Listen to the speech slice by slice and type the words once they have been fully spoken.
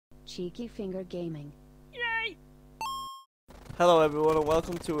Cheeky Finger Gaming. Yay! Hello everyone and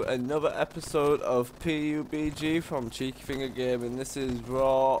welcome to another episode of PUBG from Cheeky Finger Gaming. This is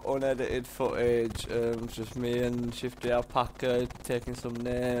raw, unedited footage, just me and Shifty Alpaca taking some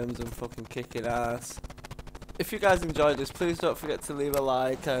names and fucking kicking ass. If you guys enjoyed this, please don't forget to leave a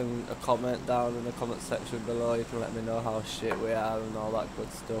like and a comment down in the comment section below. You can let me know how shit we are and all that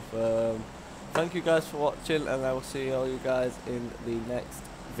good stuff. Thank you guys for watching, and I will see all you guys in the next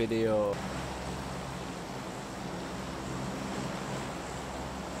video.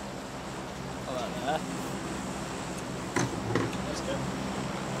 Alright there. Let's go.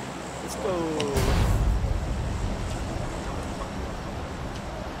 Let's go.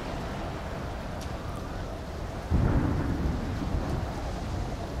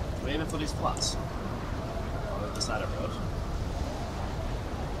 We're aiming for these flats. On the side of the road.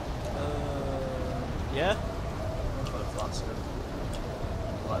 Yeah? For the flats,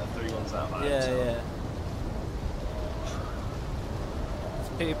 like the three ones out there. Yeah. There's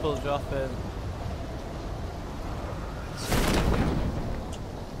people dropping.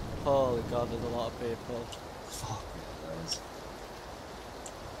 Holy god, there's a lot of people. Fuck, there is.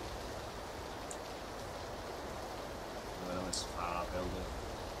 Well, it's far building.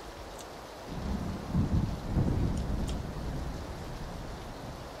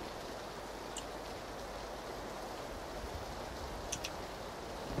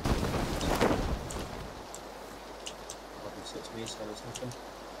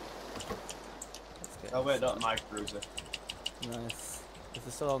 Oh wait, not my cruiser. Nice. If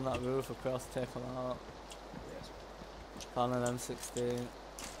they're still on that roof across, take them out. Yes. Found an M16.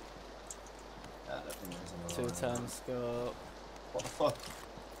 Yeah, 2x scope. What the fuck?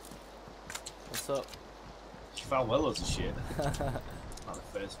 What's up? She found well loads of shit. Like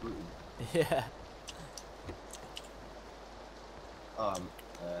the first room. Yeah.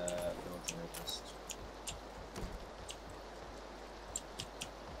 Just...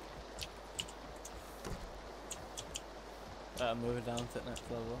 Right, I'm moving down to the next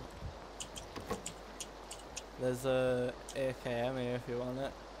level. There's a AKM here if you want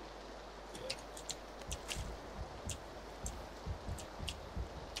it. Yeah.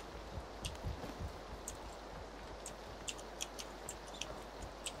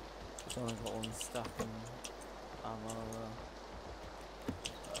 It's only got one stack and ammo though.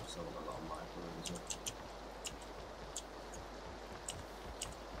 I've still got a lot of my cruiser.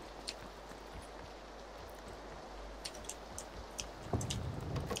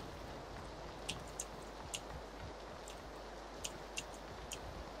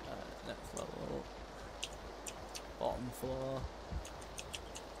 Next level. Bottom floor.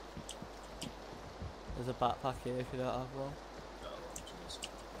 There's a backpack here if you don't have one. No, cheers.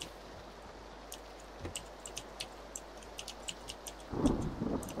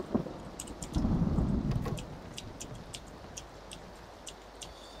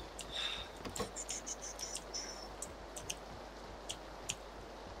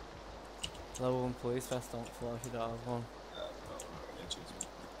 Level 1 police vest on floor if you don't have one. No, we're not really cheers.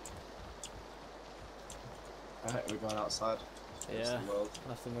 Alright, we're going outside. Yeah. The world.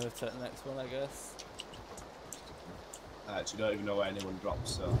 I'll have to move to the next one I guess. I actually don't even know where anyone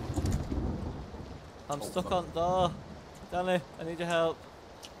drops, so... I'm Oh, stuck fuck. on the door. Danny, I need your help.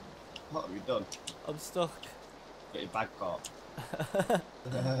 What have you done? I'm stuck. Get your bag caught.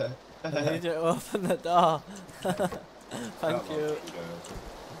 I need you to open the door. Thank you.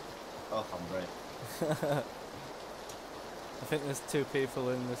 Oh, I'm brave. I think there's 2 people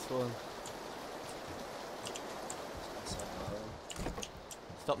in this one.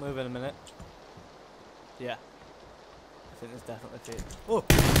 Stop moving a minute. Yeah. I think there's definitely people. Oh!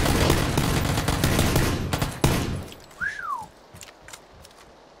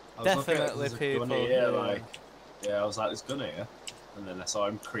 Definitely people. Yeah, like, yeah, I was like, there's gun here. And then I saw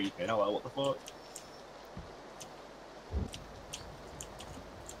him creeping. I was like, what the fuck?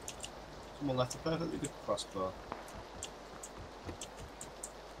 Someone left a perfectly good crossbow.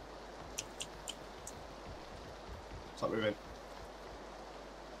 Stop moving.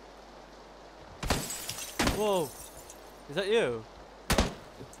 Whoa! Is that you?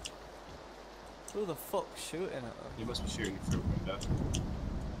 Who the fuck's shooting at them? You must be shooting through a window.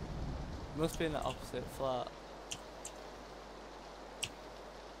 Must be in the opposite flat.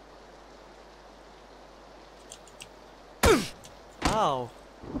 Ow!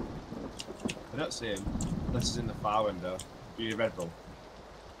 I don't see him. Unless he's in the far window. Do you Red Bull?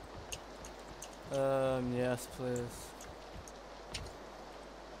 Yes, please.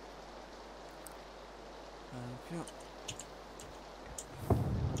 Thank you.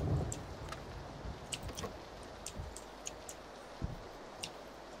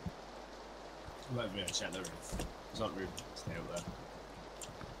 I'm not even gonna check the roof. He's on the roof. Stay up there.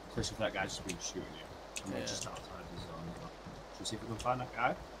 Especially if that guy's just been shooting you. I'm just outside the zone as well. Should we see if we can find that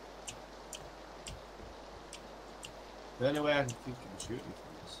guy? The only way I can think he can shoot me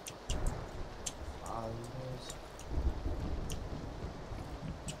from this.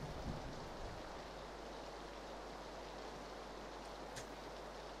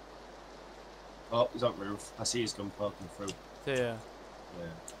 Oh, he's on the roof. I see his gun poking through. Yeah. Yeah.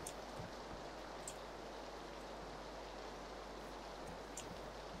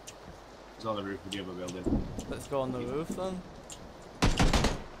 He's on the roof of the other building. Let's go on the roof then.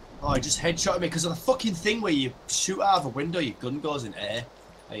 Oh, he just headshotted me because of the fucking thing where you shoot out of a window, your gun goes in air.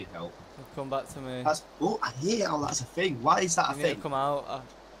 There you go. Come back to me. That's, oh, I hate how that's a thing. Why is that a thing? Come out.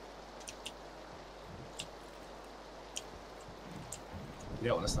 You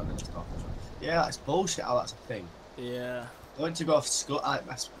don't want to stand in this top. Yeah, that's bullshit how that's a thing. Yeah. I went to go off scope, my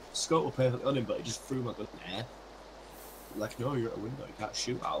scope was perfectly on him, but he just threw my gun in air. Like, no, you're at a window, you can't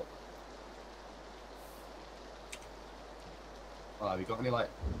shoot out. Oh, have you got any, like...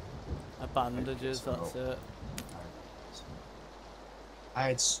 Bandages, that's it.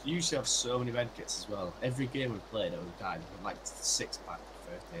 I usually have so many medkits as well. Every game we've played, I've died. I've got like 6 pack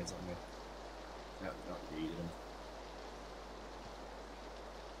first aids on me. Not needed them.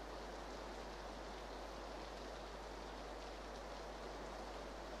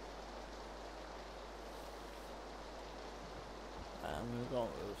 I'm gonna go on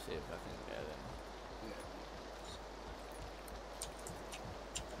the roof, see if I can get him.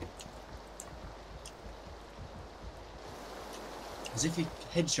 As if he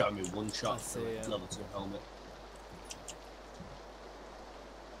headshot me one shot I see, for yeah. level 2 helmet.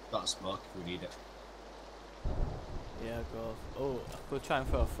 Got a smoke if we need it. Yeah, go. Oh, I could try and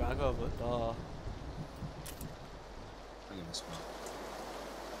throw a frag over the door. I'm gonna smoke.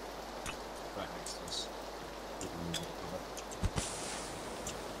 Right next to us. We can move it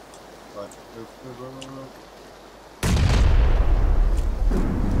over. Right, move.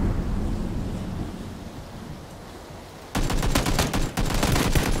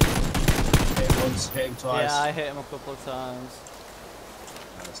 Hit him twice. Yeah, I hit him a couple of times.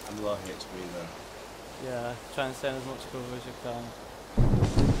 Nice. I'm low HP though. Yeah, try and stay in as much cover as you can.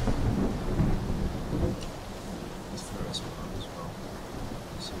 Let's throw us one as well.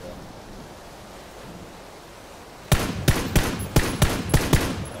 See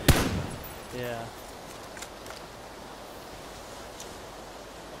that? Yeah.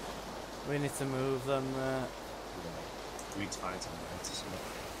 We need to move them. Yeah. We need to find something to see.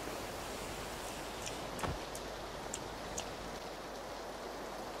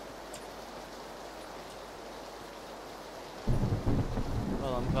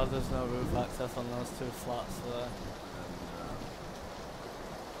 Well, I'm glad there's no roof access on those 2 flats there.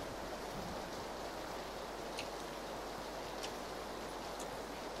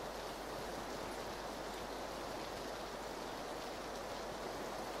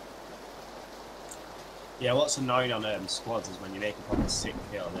 Yeah, what's annoying on squads is when you make a proper sick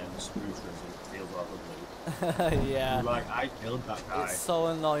kill and then screws and feels like ugly. Yeah. You're like, I killed that guy. It's so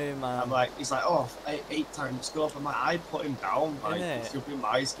annoying, man. I'm like, he's like, oh, 8 times scope. I'm like, I put him down. Like, it's up in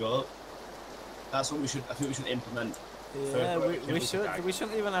my scope. That's what we should. I think we should implement. Yeah, we should. We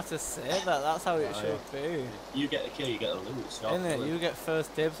shouldn't even have to say that. That's how it should be. You get the kill, you get the loot. Innit? You get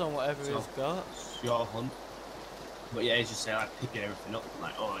first dibs on whatever he's got. It's your hunt. But yeah, he's just saying like picking everything up. I'm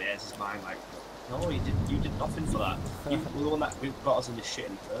like, oh yeah, this is mine. Like, no, you did nothing for that. You were the one that got us in this shit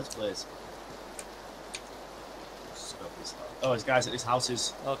in the first place. Oh, there's guys at these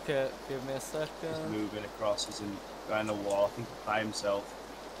houses. Okay, give me a second. He's moving across. He's behind the wall. I think by himself.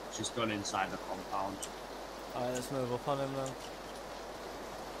 He's just gone inside the compound. Alright, let's move up on him then.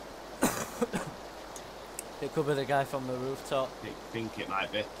 It could be the guy from the rooftop. I think it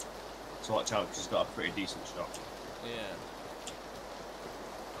might be. So watch out, because he's got a pretty decent shot. Yeah.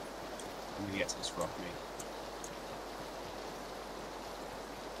 I'm gonna get to this rock, mate.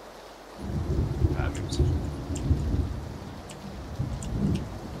 I'm in position.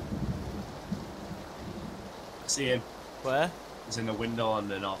 I see him. Where? He's in the window on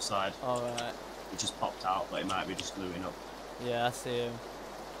the north side. Alright. He just popped out, but he might be just looting up. Yeah, I see him.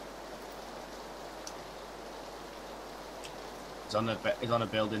 He's on a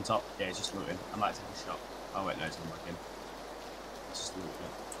building top. Yeah, he's just looting. I might take a shot. Oh wait, no, he's coming back in. He's just looting.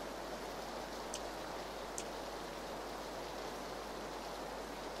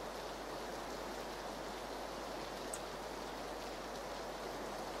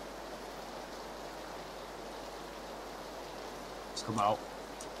 He's come out.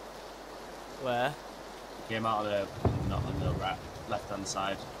 Where? He came out of the, not on the right, left hand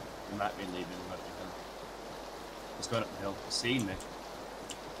side. He might be leaving. He might be done. He's going up the hill. He's seen me.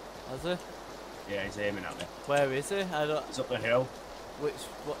 Has he? Yeah, he's aiming at me. Where is he? I don't. He's up the hill. Which?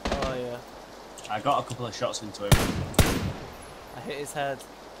 What? Oh yeah. I got a couple of shots into him. I hit his head.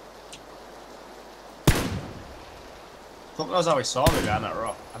 Fuck knows how he saw me behind that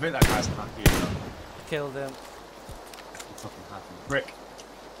rock. I think that guy's hacky as well. Killed him. He's fucking hacky. Brick.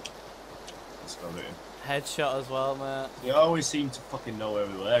 Let's go loot him. Headshot as well, mate. He always seemed to fucking know where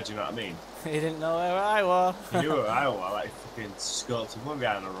we were, do you know what I mean? He didn't know where I was. He knew where I was, like fucking scoped him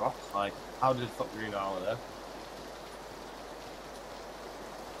behind a rock. Like, how did the fuck we know all of that?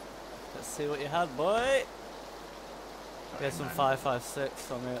 Let's see what you had, boy. Get some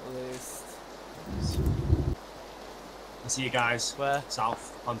 5.56 on me at least. I see you guys. Where?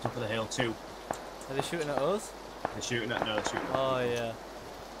 South, on top of the hill too. Are they shooting at us? They're shooting at, no, they're shooting at Oh people.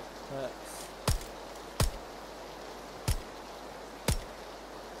 yeah.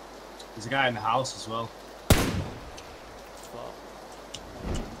 There's a guy in the house as well. Fuck.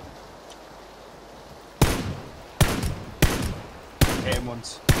 I hit him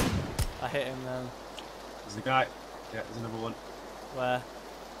once. I hit him then. There's a guy. Yeah, there's another one. Where?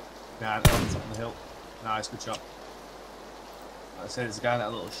 Yeah, on top of the hill. Nice, good shot. Like I said, there's a guy in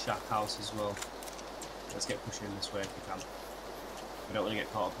that little shack house as well. Let's get pushing this way if we can. We don't want to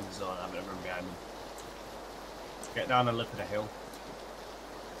get caught up in the zone, having to run behind them. Get down the lip of the hill.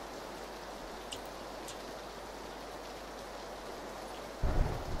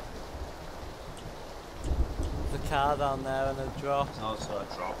 There's a car down there and a drop. There's also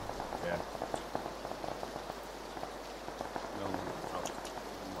a drop. Yeah. No drop.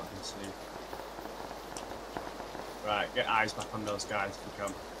 From what I can see. Right, get eyes back on those guys if we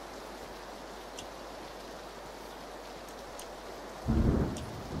can.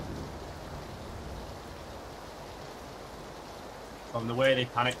 From the way they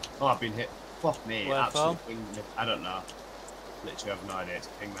panic. Oh, I've been hit. Fuck me. Where Absolutely from? pinged me. I don't know. Literally have no idea. It's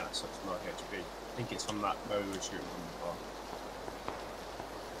pinged me at such low HP. I think it's from that where we were shooting from before.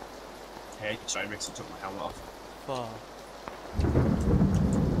 Hey, sorry, Rick, took my helmet off. Fuck.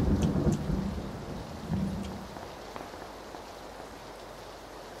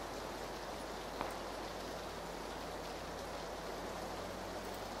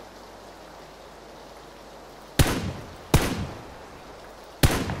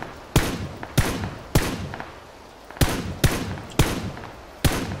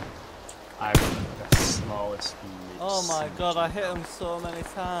 I'm the smallest. Oh my god, I hit him so many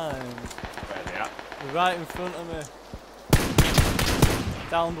times. Where they at? They're right in front of me.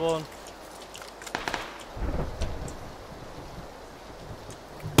 Downed one.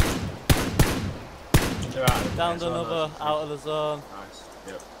 They're out of the Downed zone, another, those. out of the zone. Nice.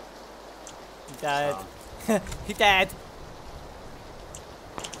 Yep. He died. Sound. He died.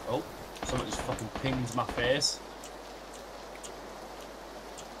 Oh, someone just fucking pinged my face.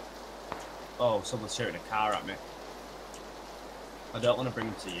 Oh, someone's shooting a car at me. I don't want to bring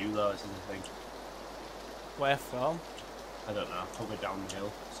them to you though, this is the thing. Where from? I don't know, probably down the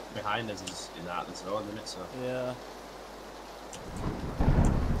hill. So behind us is out the zone, isn't it? So Yeah.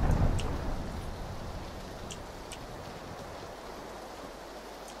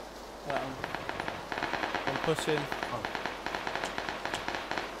 Got him. I'm pushing. oh.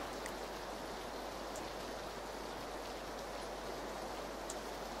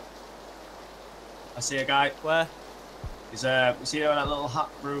 I see a guy. Where? He's you see where that little hut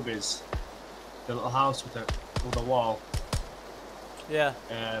room is? The little house with the wall. Yeah.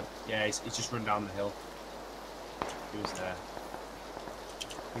 Yeah, he's just run down the hill. He was there.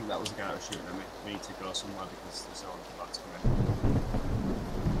 I think that was the guy that was shooting at me. We need to go somewhere because the zone's about to come in.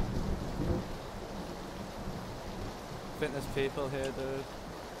 I think there's people here, dude.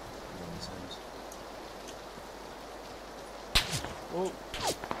 Oh,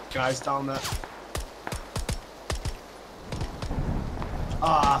 Guys down there.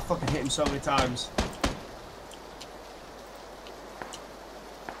 Ah, I fucking hit him so many times.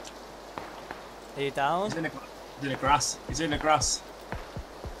 are you down? He's in the grass. He's in the grass.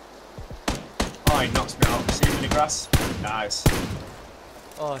 Oh, he knocks me out. See him in the grass? Nice.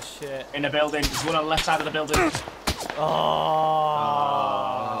 Oh shit. In the building. There's one on the left side of the building. Oh.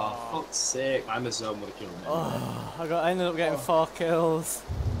 Oh, fuck's sake. I'm a zone would have killed him. Oh, I ended up getting 4 kills.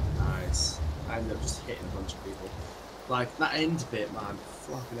 Nice. I ended up just hitting a bunch of people. Like, that end bit, man.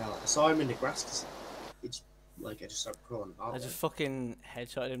 Fucking hell. I saw him in the grass because it's like I just started crawling about. I just fucking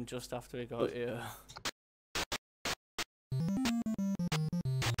headshotted him just after he got here.